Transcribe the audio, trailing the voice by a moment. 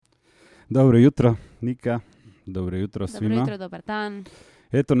Dobro jutro, Nika. Dobro jutro svima. Dobro jutro, dobar dan.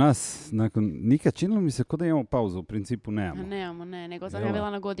 Eto nas, nakon Nika, činilo mi se kao da imamo pauzu, u principu nemamo. Nemamo, nego sam Jel' ja bila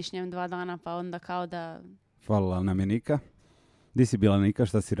na godišnjem 2 dana, pa onda kao da... Hvala nam je Nika. Di si bila, Nika,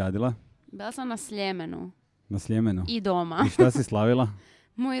 šta si radila? Bila sam na Sljemenu. Na Sljemenu. I doma. I šta si slavila?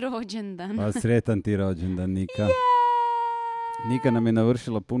 Moj rođendan. Pa sretan ti rođendan, Nika. Nika nam je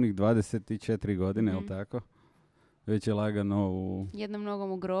navršila punih 24 godine, jel tako? Već je lagano u Jednom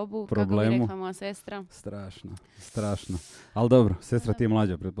nogom u grobu, problemu. kako bi rekla moja sestra. Strašno. Ali dobro, sestra ti je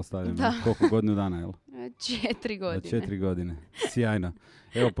mlađa, pretpostavljam. Da. Koliko godinu dana, jel? 4 godine. 4 godine. Sjajno.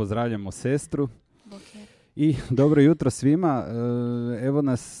 Evo, pozdravljamo sestru. Okay. I dobro jutro svima.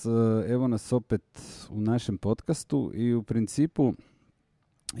 Evo nas opet u našem podcastu i u principu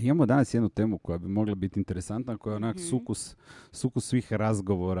imamo danas jednu temu koja bi mogla biti interesantna, koja je onak sukus svih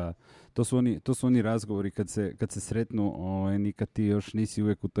razgovora. To su oni razgovori kad se sretnu, nikad ti još nisi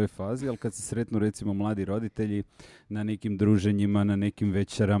uvijek u toj fazi, ali kad se sretnu recimo mladi roditelji na nekim druženjima, na nekim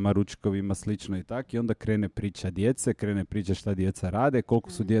večerama, ručkovima, slično i tak. I onda krene priča djece, krene priča šta djeca rade,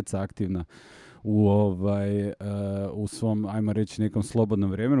 koliko su djeca aktivna u svom, ajmo reći, nekom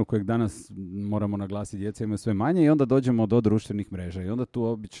slobodnom vremenu kojeg danas moramo naglasiti, djeca imaju sve manje i onda dođemo do društvenih mreža i onda tu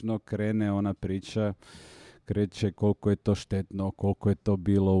obično krene ona priča, kreće koliko je to štetno, koliko je to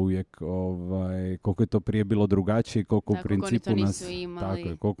bilo uvijek, koliko je to prije bilo drugačije, koliko u principu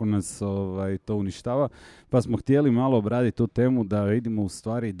koliko nas to uništava. Pa smo htjeli malo obraditi tu temu da vidimo u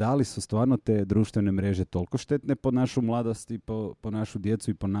stvari da li su stvarno te društvene mreže toliko štetne po našu mladost i po našu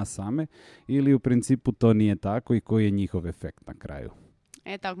djecu i po nas same, ili u principu to nije tako i koji je njihov efekt na kraju.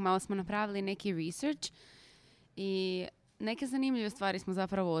 Tako malo smo napravili neki research i neke zanimljive stvari smo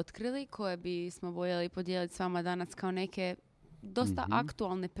zapravo otkrili koje bismo voljeli podijeliti s vama danas kao neke dosta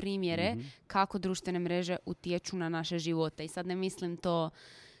aktualne primjere kako društvene mreže utječu na naše živote. I sad ne mislim to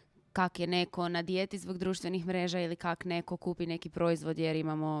kak je neko na dijeti zbog društvenih mreža ili kak neko kupi neki proizvod jer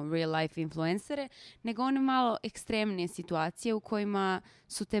imamo real life influencere, nego one malo ekstremnije situacije u kojima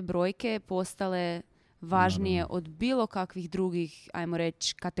su te brojke postale važnije od bilo kakvih drugih, ajmo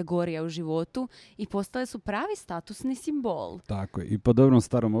reći, kategorija u životu i postale su pravi statusni simbol. Tako je. I po dobrom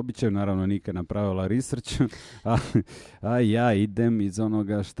starom običaju, naravno, Nika napravila research, a ja idem iz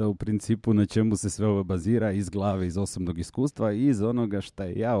onoga što u principu na čemu se sve ovo bazira, iz glave, iz osobnog iskustva i iz onoga što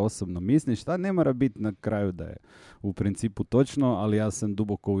ja osobno mislim, šta ne mora biti na kraju da je u principu točno, ali ja sam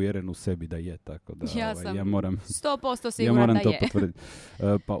duboko uvjeren u sebi da je, tako da ja moram 100% sigurna da je. To potvrditi.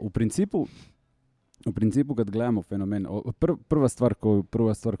 Pa u principu kad gledamo fenomen, prva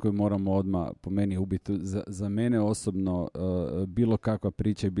stvar koju moramo odmah po meni ubiti, za mene osobno bilo kakva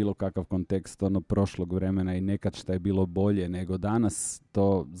priča i bilo kakav kontekst prošlog vremena i nekad šta je bilo bolje nego danas,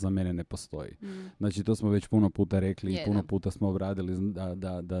 to za mene ne postoji. Znači to smo već puno puta rekli i puno puta smo obradili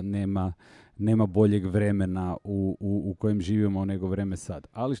da nema boljeg vremena u kojem živimo nego vreme sad.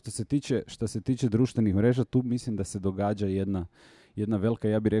 Ali što se tiče društvenih mreža, tu mislim da se događa jedna velika,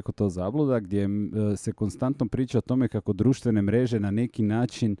 ja bih rekao to zabluda, gdje se konstantno priča o tome kako društvene mreže na neki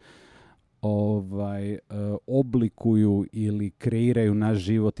način oblikuju ili kreiraju naš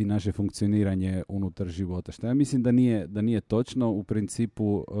život i naše funkcioniranje unutar života. Što ja mislim da nije točno. U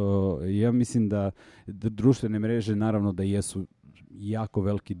principu, ja mislim da društvene mreže naravno da jesu jako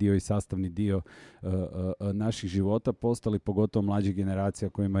veliki dio i sastavni dio naših života, postali pogotovo mlađih generacija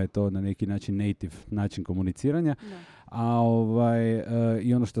kojima je to na neki način native način komuniciranja. Da. A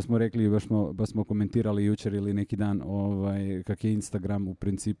i ono što smo rekli, baš smo komentirali jučer ili neki dan, kak je Instagram u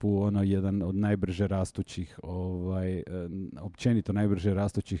principu jedan od najbrže rastućih, općenito najbrže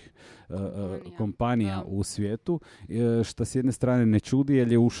rastućih kompanija u svijetu, što s jedne strane ne čudi,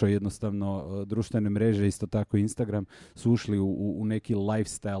 jer je ušao jednostavno društvene mreže, isto tako Instagram, su ušli u neki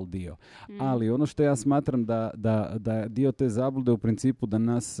lifestyle dio. Ali ono što ja smatram da dio te zablude u principu da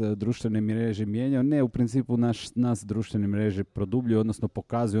nas društvene mreže mijenjaju, ne, u principu nas društvene mreže produbljuju, odnosno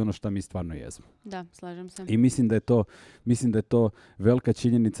pokazuju ono što mi stvarno jesmo. Da, slažem se. I mislim da je to velika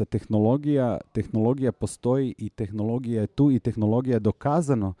činjenica. Tehnologija postoji i tehnologija je tu i tehnologija je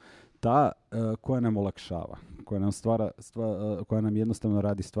dokazano ta koja nam olakšava, koja nam jednostavno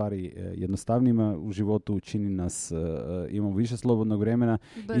radi stvari jednostavnijima u životu, čini nas, imamo više slobodnog vremena,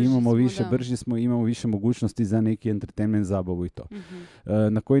 brži smo, imamo više mogućnosti za neki entertainment, zabavu i to.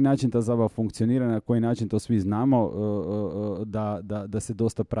 Na koji način ta zabava funkcionira, na koji način to svi znamo, da se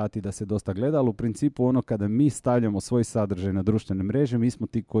dosta prati, da se dosta gleda, ali u principu ono kada mi stavljamo svoj sadržaj na društvene mreže, mi smo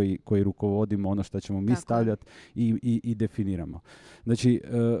ti koji rukovodimo ono što ćemo mi stavljati i definiramo. Znači,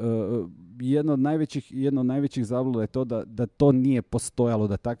 jedno od najvećih zabluda je to da to nije postojalo,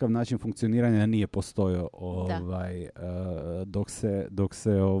 da takav način funkcioniranja nije postojao dok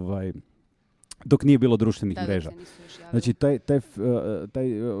se dok nije bilo društvenih Da, mreža. dok se nisu još javili. Znači, taj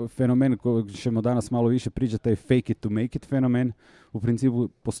fenomen kojeg ćemo danas malo više pričati, taj fake it to make it fenomen, u principu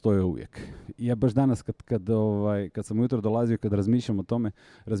postoje uvijek. I ja baš danas kad sam ujutro dolazio, kad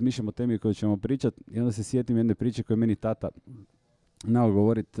razmišljam o temi koju ćemo pričati, i onda se sjetim jedne priče koje je meni tata znao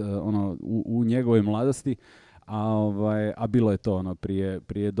govoriti u njegovoj mladosti, a bilo je to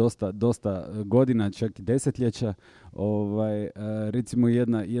prije dosta godina, čak i desetljeća. Recimo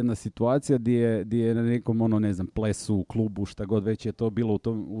jedna situacija gdje je na nekom plesu, u klubu, šta god već je to bilo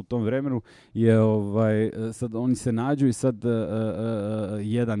u tom vremenu, je sad oni se nađu i sad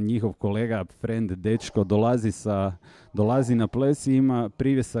jedan njihov kolega, friend, dečko dolazi na ples i ima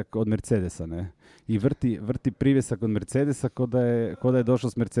privjesak od Mercedesa, ne? I vrti privjesak od Mercedesa ko da je došao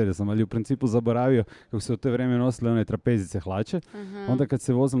s Mercedesom, ali u principu zaboravio kako se u to vrijeme nosile one trapezice hlače. Uh-huh. Onda kad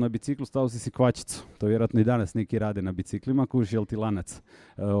se vozil na biciklu, stavio si kvačicu. To vjerojatno i danas neki rade na biciklima, kuži, jel ti lanac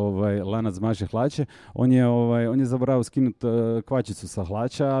zmaže hlače. On je zaboravio skinuti kvačicu sa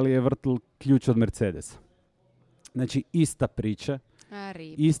hlača, ali je vrtil ključ od Mercedesa. Znači, ista priča,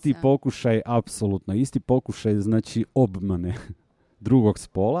 isti pokušaj, apsolutno, isti pokušaj, znači obmane drugog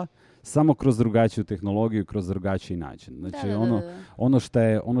spola, samo kroz drugačiju tehnologiju, kroz drugačiji način. Znači,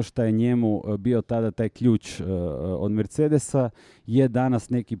 ono što je njemu bio tada taj ključ od Mercedesa je danas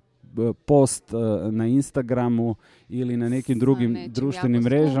neki post na Instagramu ili na nekim drugim društvenim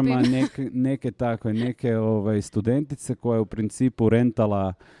mrežama, neke studentice koja je u principu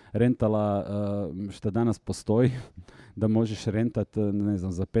rentala što danas postoji, da možeš rentat, ne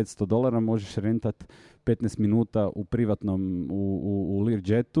znam, za $500 možeš rentat 15 minuta u privatnom, u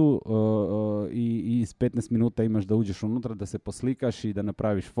Learjetu i s 15 minuta imaš da uđeš unutra, da se poslikaš i da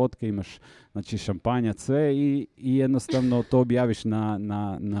napraviš fotke, imaš, znači, šampanjac, sve i jednostavno to objaviš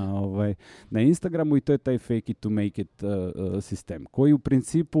na Instagramu i to je taj fake it to make it sistem, koji u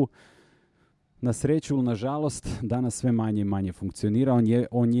principu na sreću ili na žalost danas sve manje i manje funkcionira.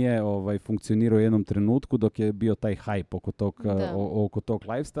 On je funkcionirao u jednom trenutku dok je bio taj hype oko tog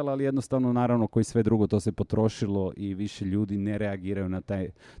lifestyle, ali jednostavno, naravno, koji sve drugo, to se potrošilo i više ljudi ne reagiraju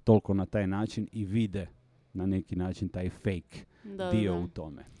toliko na taj način i vide na neki način taj fake dio u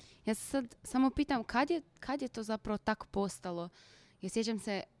tome. Ja se sad samo pitam, kad je to zapravo tako postalo? Ja sjećam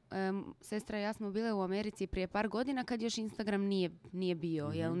se, sestra i ja smo bile u Americi prije par godina kad još Instagram nije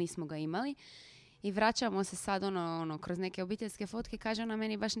bio, jer nismo ga imali. I vraćamo se sad kroz neke obiteljske fotke, kaže ona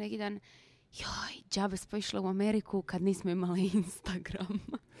meni baš neki dan, joj, džabe smo išli u Ameriku kad nismo imali Instagram.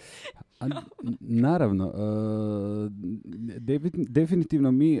 Naravno,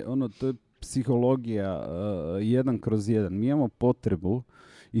 definitivno mi, to je psihologija 1/1. Mi imamo potrebu,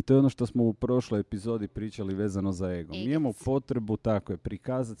 i to je ono što smo u prošloj epizodi pričali vezano za ego. Mi imamo potrebu, tako je,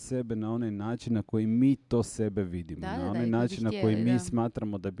 prikazati sebe na onaj način na koji mi to sebe vidimo. Na onaj način na koji mi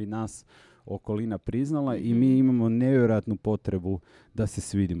smatramo da bi nas okolina priznala i mi imamo nevjerojatnu potrebu da se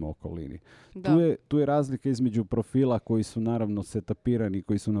svidimo okolini. Tu je razlika između profila koji su naravno setapirani,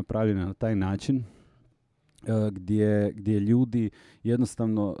 koji su napravljeni na taj način, gdje ljudi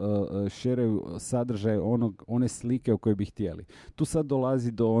jednostavno šeraju sadržaj one slike o kojoj bi htjeli. Tu sad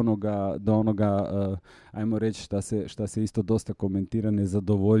dolazi do onoga ajmo reći, šta se isto dosta komentira,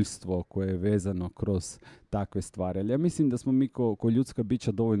 nezadovoljstvo koje je vezano kroz takve stvari. Ali ja mislim da smo mi ko ljudska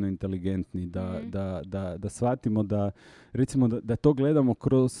bića dovoljno inteligentni da shvatimo da, recimo, da to gledamo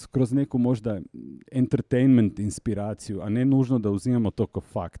kroz neku možda entertainment inspiraciju, a ne nužno da uzimamo to kao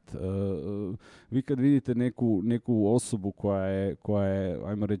fakt. Vi kad vidite neku osobu koja je,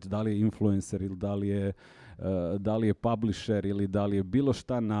 ajmo reći, da li je influencer ili da li je publisher ili da li je bilo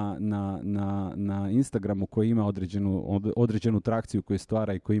šta na Instagramu koji ima određenu trakciju koju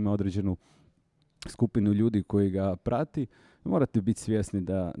stvara i koji ima određenu skupinu ljudi koji ga prati, morate biti svjesni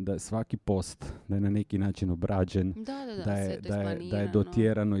da svaki post da je na neki način obrađen, da je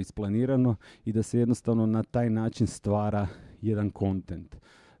dotjerano, isplanirano i da se jednostavno na taj način stvara jedan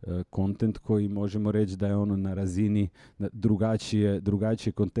kontent koji možemo reći da je na razini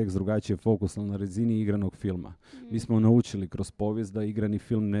drugačiji kontekst, drugačiji fokus, na razini igranog filma. Mi smo naučili kroz povijest da igrani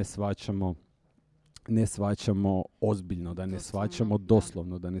film ne shvaćamo ozbiljno, da ne shvaćamo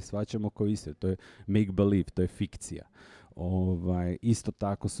doslovno, da ne shvaćamo kao istina. To je make believe, to je fikcija. Isto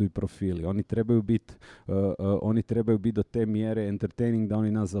tako su i profili. Oni trebaju biti do te mjere entertaining da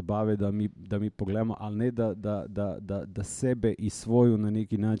oni nas zabave, da mi pogledamo, ali ne da sebe i svoju na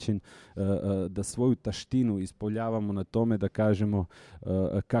neki način, da svoju taštinu ispoljavamo na tome da kažemo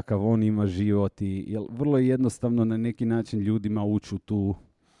kakav on ima život jer vrlo je jednostavno na neki način ljudima ući u tu,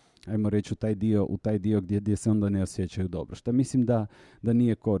 ajmo reći, u taj dio gdje se onda ne osjećaju dobro. Što mislim da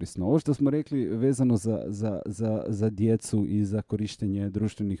nije korisno. Ovo što smo rekli vezano za djecu i za korištenje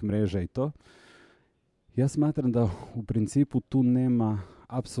društvenih mreža i to, Ja smatram da u principu tu nema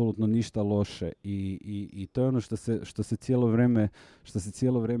apsolutno ništa loše i to je ono što se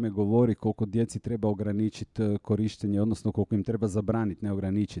cijelo vrijeme govori, koliko djeci treba ograničiti korištenje, odnosno koliko im treba zabraniti, ne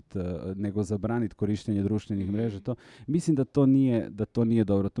ograničiti, nego zabraniti korištenje društvenih mreža. To, mislim da to nije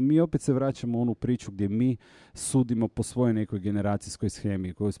dobro. To mi opet se vraćamo u onu priču gdje mi sudimo po svojoj nekoj generacijskoj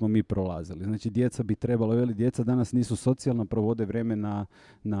shemi koju smo mi prolazili. Znači, djeca bi trebalo, djeca danas nisu socijalno, provode vrijeme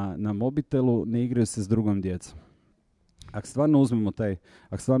na mobitelu, ne igraju se s drugom djecom. Ako stvarno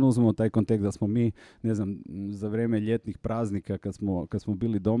uzmemo taj kontekst da smo mi, ne znam, za vrijeme ljetnih praznika kad smo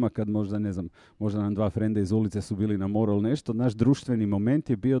bili doma, kad možda nam dva frenda iz ulice su bili na moru ili nešto, naš društveni moment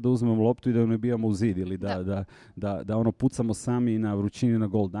je bio da uzmemo loptu i da ju ne bijamo u zid ili da ono pucamo sami na vrućini na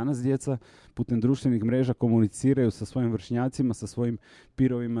gol. Danas djeca putem društvenih mreža komuniciraju sa svojim vršnjacima, sa svojim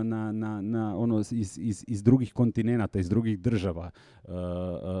pirovima na ono iz drugih kontinenata, iz drugih država.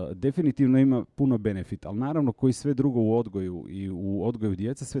 Definitivno ima puno benefita, ali naravno koji sve drugo u odgoju i u odgoju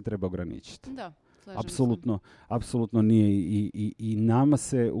djece sve treba ograničiti. Da, apsolutno nije i nama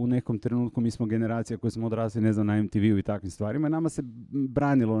se u nekom trenutku, mi smo generacija koji smo odrasli, ne znam, na MTV-u i takvim stvarima, nama se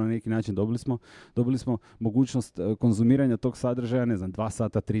branilo na neki način, dobili smo mogućnost konzumiranja tog sadržaja, ne znam, 2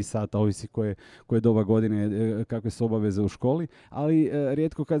 sata, 3 sata, ovisi koje doba godine, kakve su obaveze u školi, ali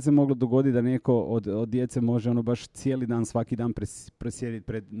rijetko kad se moglo dogoditi da neko od djece može ono baš cijeli dan, svaki dan presjediti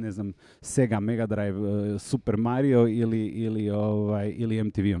pred, ne znam, Sega, Mega Drive, Super Mario ili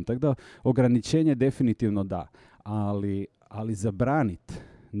MTV-om. Tako da ograničenje definitivno da, ali zabraniti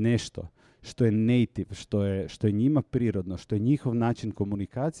nešto što je native, što je njima prirodno, što je njihov način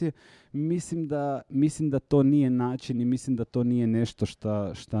komunikacije, mislim da to nije način i mislim da to nije nešto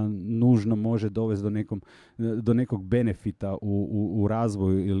što nužno može dovesti do nekog benefita u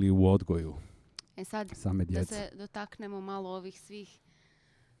razvoju ili u odgoju same djece. Da se dotaknemo malo ovih svih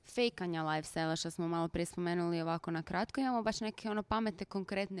fejkanja lifestyle-a što smo malo prije spomenuli ovako na kratko. Imamo baš neke pametne,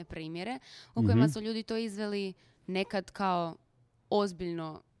 konkretne primjere u kojima su ljudi to izveli nekad kao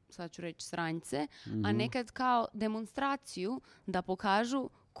ozbiljno, sad ću reći, sranjce, a nekad kao demonstraciju da pokažu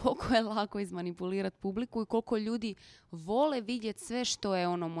koliko je lako izmanipulirati publiku i koliko ljudi vole vidjeti sve što je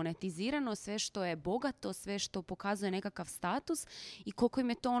monetizirano, sve što je bogato, sve što pokazuje nekakav status i koliko im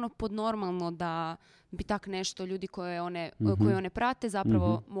je to podnormalno da bi tak nešto ljudi koje one prate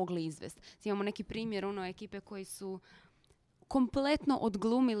zapravo mogli izvesti. Imamo neki primjer ekipe koji su kompletno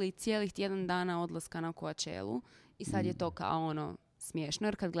odglumili cijelih tjedan dana odlaska na Coachelu i sad je to kao smiješno,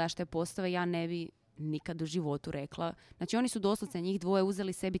 jer kad gledaš te postave ja ne bi nikad u životu rekla. Znači oni su doslovce njih dvoje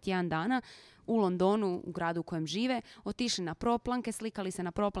uzeli sebi tjedan dana u Londonu, u gradu u kojem žive, otišli na proplanke, slikali se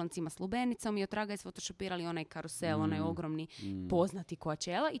na proplancima s lubenicom i otraga isfotošopirali onaj karusel, onaj ogromni poznati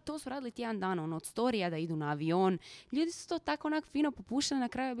Coachella i to su radili tjedan dana, od storija da idu na avion. Ljudi su to tako onak fino popušali, na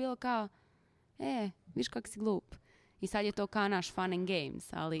kraju je bilo kao viš kak si glup. I sad je to kao naš fun and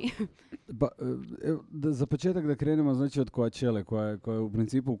games, ali... Za početak da krenemo, znači, od Coachelle, koja je u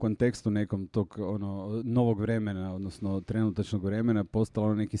principu u kontekstu nekom tog novog vremena, odnosno trenutačnog vremena,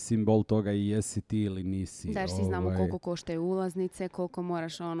 postala neki simbol toga i jesi ti ili nisi. Da, svi znamo koliko koštaju ulaznice, koliko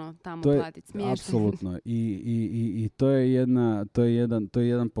moraš tamo platiti smještaj. Apsolutno. I to je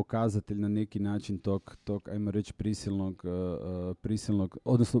jedan pokazatelj na neki način tog ajmo reći, prisilnog,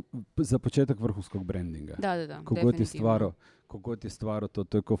 odnosno za početak vrhunskog brandinga. Da, definitivno. Kogod je stvarao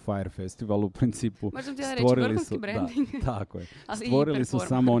to je kao Fire Festival u principu. Možda ti stvorili su, branding. Da, tako je. Stvorili su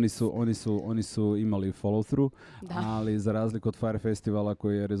samo, oni su imali follow through, ali za razliku od Fire Festivala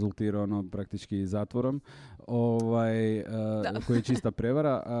koji je rezultirao praktički zatvorom, koji je čista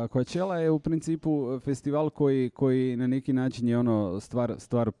prevara. Coachella je u principu festival koji na neki način je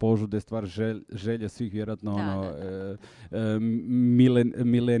stvar požude, stvar želje svih vjerojatno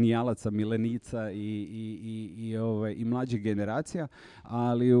milenijalaca, milenica i mlađih generacija,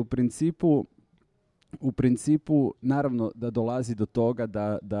 ali u principu naravno da dolazi do toga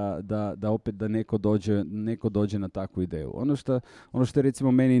da opet da neko dođe na takvu ideju. Ono što je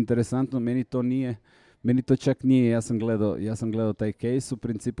recimo meni interesantno, meni to čak nije, ja sam gledao taj case, u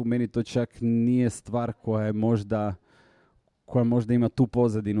principu meni to čak nije stvar koja možda ima tu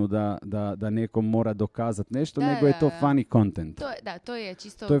pozadinu da neko mora dokazati nešto, nego je to funny content. To je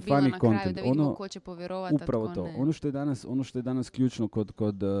čisto to je bilo na kraju content. Da vidimo ko će povjerovati. Upravo to. Ono što je danas ključno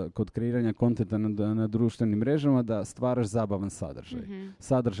kod kreiranja kontenta na društvenim mrežama, da stvaraš zabavan sadržaj.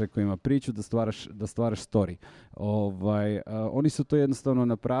 Sadržaj koji ima priču, da stvaraš story. Oni su to jednostavno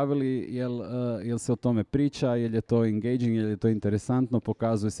napravili jel se o tome priča, jel je to engaging, jel je to interesantno,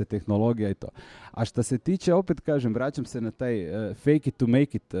 pokazuje se tehnologija i to. A što se tiče, opet kažem, vraćam se fake it to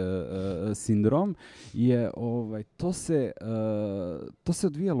make it sindrom je to se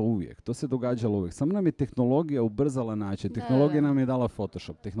odvijalo uvijek, to se događalo uvijek. Samo nam je tehnologija ubrzala način. Tehnologija nam je dala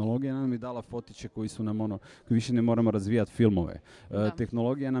Photoshop, tehnologija nam je dala fotiće koji su nam koji više ne moramo razvijati filmove.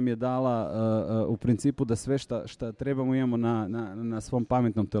 Tehnologija nam je dala u principu da sve šta trebamo imamo na svom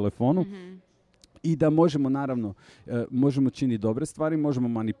pametnom telefonu. I da možemo, naravno, možemo činiti dobre stvari, možemo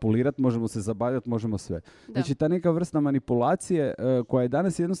manipulirati, možemo se zabavljati, možemo sve. Da. Znači, ta neka vrsta manipulacije koja je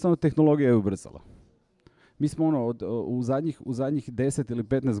danas jednostavno tehnologija je ubrzala. Mi smo u zadnjih 10 ili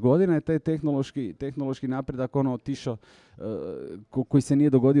 15 godina je taj tehnološki napredak otišao koji se nije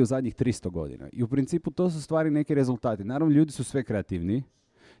dogodio u zadnjih 300 godina. I u principu to su stvari neki rezultati. Naravno, ljudi su sve kreativniji.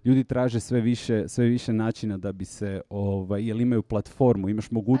 Ljudi traže sve više načina da bi se, jer imaju platformu,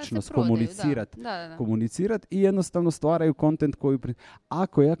 imaš mogućnost komunicirati i jednostavno stvaraju kontent koji...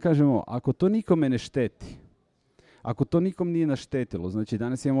 Ako to nikome ne šteti, ako to nikom nije naštetilo, znači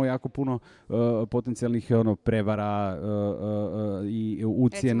danas imamo jako puno potencijalnih prevara i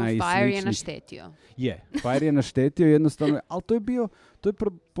ucjena i sličnih. Fire je naštetio. Fire je naštetio jednostavno, ali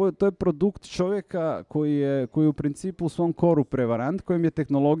to je produkt čovjeka koji je u principu u svom koru prevarant, kojem je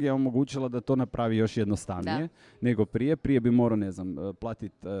tehnologija omogućila da to napravi još jednostavnije nego prije. Prije bi morao,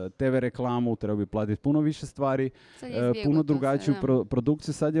 platiti TV reklamu, trebao bi platiti puno više stvari, puno drugačiju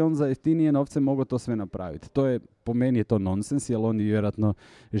produkciju. Sad je on za jeftinije novce mogao to sve napraviti. Po meni je to nonsens, jer on vjerojatno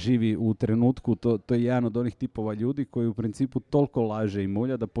živi u trenutku, to je jedan od onih tipova ljudi koji u principu toliko laže i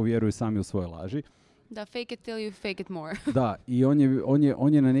mulja da povjeruju sami u svoje laži. Da, fake it till you fake it more. Da, i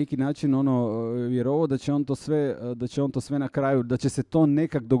on je na neki način vjerovao da će on to sve na kraju, da će se to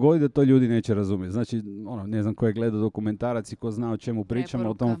nekak dogoditi, da to ljudi neće razumjeti. Znači, ne znam ko je gledao dokumentarac i ko zna o čemu pričamo,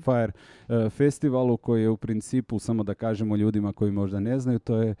 o tom Fire festivalu koji je u principu, samo da kažemo ljudima koji možda ne znaju,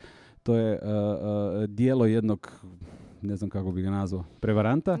 to je dijelo jednog, ne znam kako bi ga nazvao,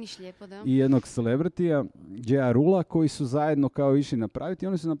 prevaranta i jednog celebritija, J.R. Rula, koji su zajedno kao išli napraviti i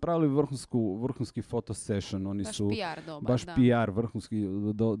oni su napravili vrhunski photo session. Oni baš su PR dobar, baš PR vrhunski,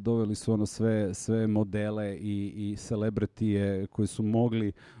 doveli su sve modele i celebritije koji su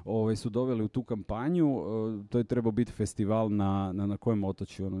mogli, su doveli u tu kampanju. To je trebao biti festival na kojem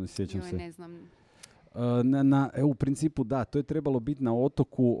otočju, ne sjećam se. Ne znam. U principu da, to je trebalo biti na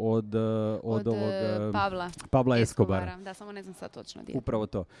otoku od Pabla Escobara. Da, samo ne znam sad točno gdje. Upravo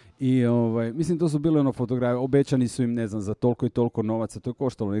to. I mislim to su bile fotografije, obećani su im, ne znam, za toliko i toliko novaca, to je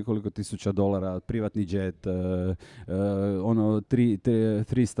koštalo nekoliko $1000, privatni jet,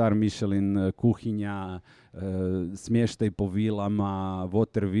 3-star Michelin, kuhinja, smještaj po vilama,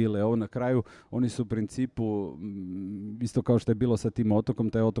 water vile, na kraju oni su u principu, isto kao što je bilo sa tim otokom,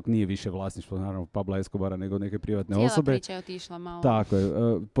 taj otok nije više vlasništvo, naravno, Pabla Escobara, nego neke privatne osobe. Cijela priča je otišla malo. Tako je.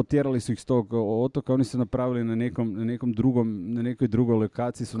 Potjerali su ih s tog otoka, oni su napravili na nekoj drugoj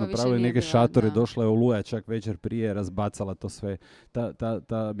lokaciji, su napravili neke šatore, došla je Oluja čak večer prije, razbacala to sve.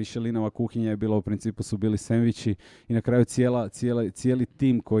 Ta Michelinova kuhinja je bila, u principu su bili sendviči i na kraju cijeli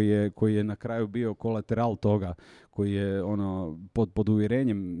tim koji je na kraju bio kolateral toga, koji je pod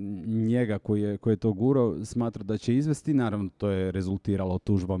uvjerenjem njega koji je to gurao, smatra da će izvesti. Naravno, to je rezultiralo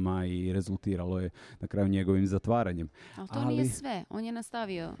tužbama i rezultiralo je na kraju njegovim zatvaranjem. Ali nije sve. On je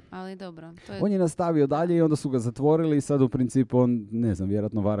nastavio, ali dobro. On je nastavio dalje i onda su ga zatvorili i sad u principu on, ne znam,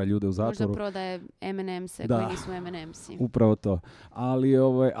 vjerojatno vara ljude u zatvoru. Možda prodaje M&M'se koji nisu M&M'si. Upravo to. Ali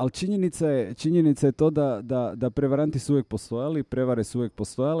činjenica je to da prevaranti su uvijek postojali, prevare su uvijek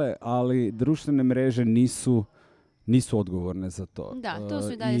postojale, ali društvene mreže nisu odgovorne za to. Da, to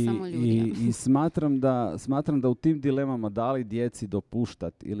su i dalje samo ljudi. I smatram da u tim dilemama da li djeci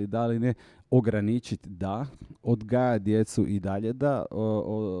dopuštati ili da li ne ograničiti, da, odgaja djecu i dalje, da,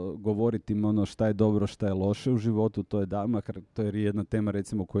 govoriti im šta je dobro, šta je loše u životu, to je da, makar to je jedna tema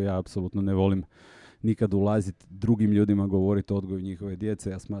recimo koju ja apsolutno ne volim nikad ulaziti drugim ljudima govoriti o odgoju njihove djece.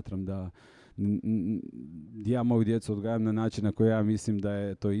 Ja smatram da ja moju djecu odgajam na način na koji ja mislim da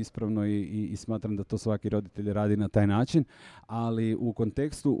je to ispravno i smatram da to svaki roditelj radi na taj način, ali u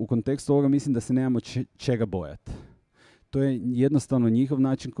kontekstu ovoga mislim da se nemamo čega bojati. To je jednostavno njihov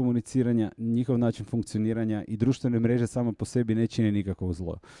način komuniciranja, njihov način funkcioniranja i društvene mreže samo po sebi ne čine nikakvo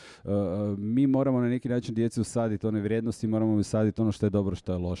zlo. Mi moramo na neki način djeci usaditi one vrijednosti, moramo usaditi ono što je dobro,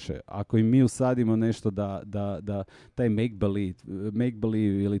 što je loše. Ako im mi usadimo nešto da taj make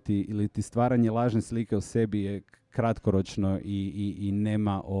believe ili ti stvaranje lažne slike o sebi je kratkoročno i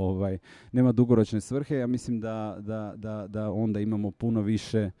nema dugoročne svrhe, ja mislim da onda imamo puno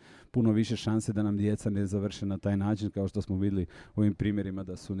puno više šanse da nam djeca ne završe na taj način, kao što smo vidjeli u ovim primjerima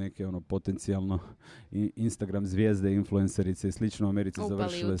da su neke potencijalno Instagram zvijezde, influencerice i slično u Americi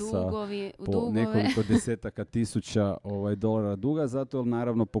završile sa po nekoliko desetaka tisuća dolara duga, zato jer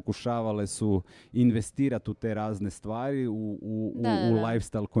naravno pokušavale su investirati u te razne stvari, u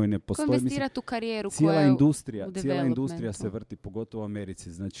lifestyle koji ne postoji. Investirati u karijeru cijela industrija se vrti, pogotovo u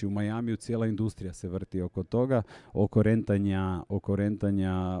Americi. Znači u Majamiju cijela industrija se vrti oko toga, oko rentanja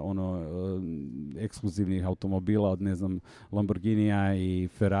ekskluzivnih automobila od ne znam Lamborghinija i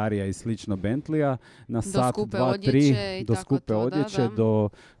Ferrarija i slično Bentleya na sat, 2, 3 do skupe odjeće, do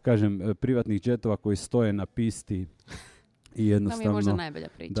kažem privatnih džetova koji stoje na pisti i jednostavno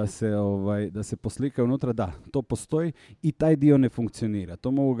da se poslika unutra. Da, to postoji i taj dio ne funkcionira.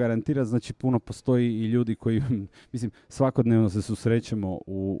 To mogu garantirati, znači puno postoji i ljudi koji, mislim, svakodnevno se susrećemo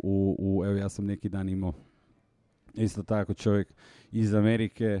evo ja sam neki dan imao isto tako čovjek iz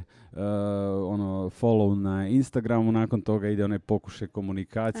Amerike, follow na Instagramu, nakon toga ide onaj pokušaj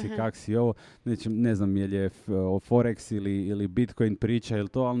komunikacije, kak si ovo, ne znam je li je o Forex ili Bitcoin priča ili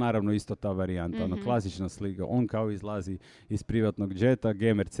to, ali naravno isto ta varijanta, klasična slika, on kao izlazi iz privatnog džeta,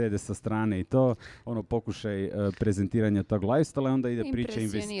 G Mercedes sa strane i to, pokušaj prezentiranja tog lifestyle, onda ide priča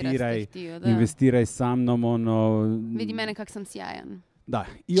investiraj sa mnom, vidi mene kak sam sjajan. Da,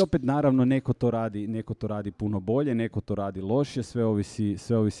 i opet naravno neko to radi puno bolje, neko to radi lošije, sve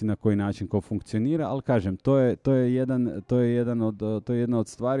ovisi na koji način ko funkcionira, ali kažem, to je jedna od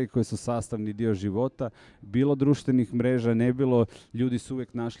stvari koje su sastavni dio života, bilo društvenih mreža, ne bilo, ljudi su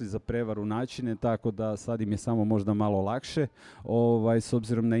uvijek našli za prevaru načine, tako da sad im je samo možda malo lakše, s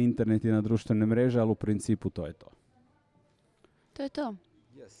obzirom na internet i na društvene mreže, ali u principu to je to. To je to.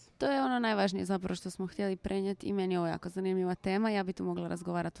 To je ono najvažnije zapravo što smo htjeli prenijeti i meni je ovo jako zanimljiva tema. Ja bi tu mogla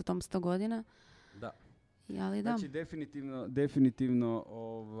razgovarati o tom 100 godina. Da. Ali da. Znači definitivno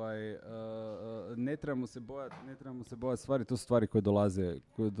ne trebamo se bojati stvari, to su stvari koje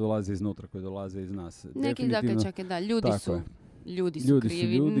dolaze iznutra, koje dolaze iz nas. Neki zaključak da, ljudi su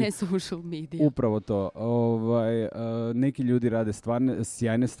krivi, ne social media. Upravo to. Neki ljudi rade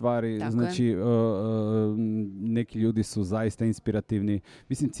sjajne stvari, tako znači neki ljudi su zaista inspirativni.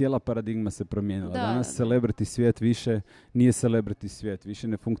 Mislim, cijela paradigma se promijenila. Danas celebrity svijet više nije celebrity svijet, više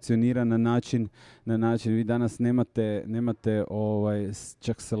ne funkcionira na način vi danas nemate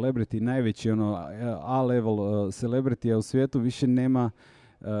čak celebrity, najveći A-level celebrity u svijetu više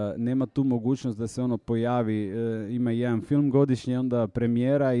nema tu mogućnost da se pojavi, ima jedan film godišnje, onda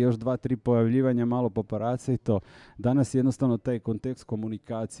premijera i još 2-3 pojavljivanja, malo paparaca i to. Danas jednostavno taj kontekst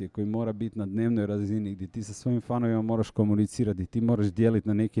komunikacije koji mora biti na dnevnoj razini, gdje ti sa svojim fanovima moraš komunicirati, ti moraš dijeliti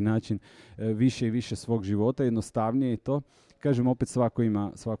na neki način više i više svog života, jednostavnije je to. Kažem, opet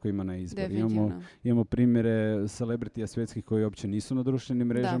svako ima na izbor. Imamo primjere celebritija svjetskih koji uopće nisu na društvenim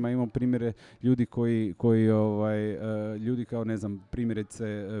mrežama, imamo primjere ljudi ljudi kao, ne znam, primjerice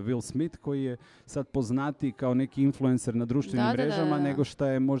Will Smith koji je sad poznati kao neki influencer na društvenim mrežama nego što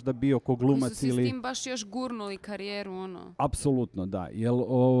je možda bio ko glumac ili... Koji su s tim baš još gurnuli karijeru, Apsolutno, da. Jer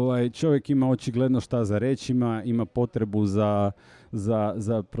čovjek ima očigledno šta za reći, ima potrebu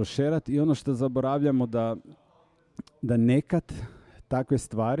za prošerati i ono što zaboravljamo da nekad takve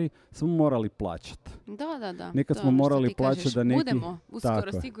stvari smo morali plaćati. Da. Nekad smo morali plaćati da neki... Budemo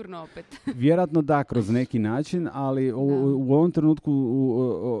uskoro sigurno opet. Vjerojatno da, kroz neki način, ali u ovom trenutku,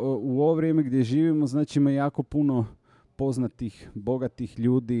 u ovo vrijeme gdje živimo, znači ima jako puno poznatih, bogatih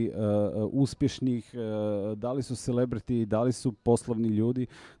ljudi, uspješnih, da li su celebrity, da li su poslovni ljudi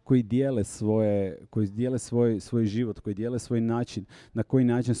koji dijele svoj život, koji dijele svoj način, na koji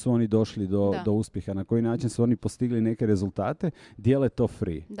način su oni došli do uspjeha, na koji način su oni postigli neke rezultate, dijele to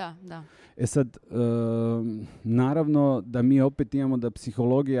free. Da. E sad, naravno da mi opet imamo da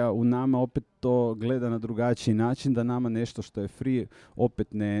psihologija u nama opet to gleda na drugačiji način, da nama nešto što je free opet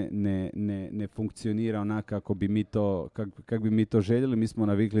ne funkcionira onako kako bi mi to željeli. Mi smo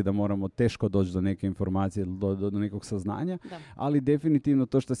navikli da moramo teško doći do neke informacije, do nekog saznanja, ali definitivno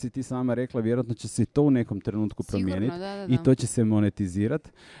to što si ti sama rekla, vjerojatno će se to u nekom trenutku promijeniti i to će se monetizirati.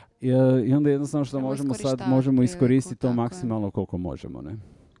 I onda jednostavno što možemo iskoristiti to maksimalno koliko možemo, ne?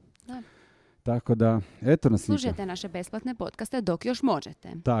 Da. Tako da, eto nas. Slušajte naše besplatne podcaste dok još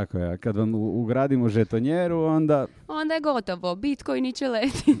možete. Tako je, kad vam ugradimo žetonjeru, onda je gotovo, Bitcoin će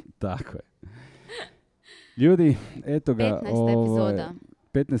leti. Tako je. Ljudi, eto ga. 15. epizoda.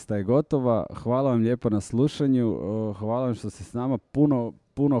 15. je gotova. Hvala vam lijepo na slušanju. Hvala vam što ste s nama.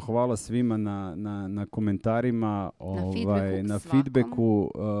 Puno hvala svima na komentarima, na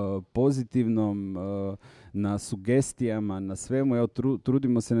feedbacku, pozitivnom, na sugestijama, na svemu. Evo,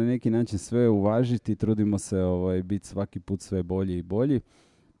 trudimo se na neki način sve uvažiti, trudimo se biti svaki put sve bolji i bolji.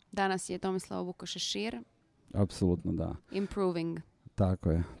 Danas je Tomislav obukao šešir. Apsolutno da. Improving.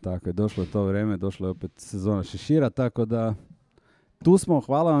 Tako je. Došlo je to vrijeme, došlo je opet sezona šešira, tako da tu smo,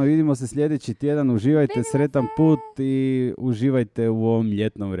 hvala vam, vidimo se sljedeći tjedan, uživajte, sretan put i uživajte u ovom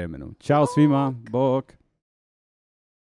ljetnom vremenu. Ćao svima, bok!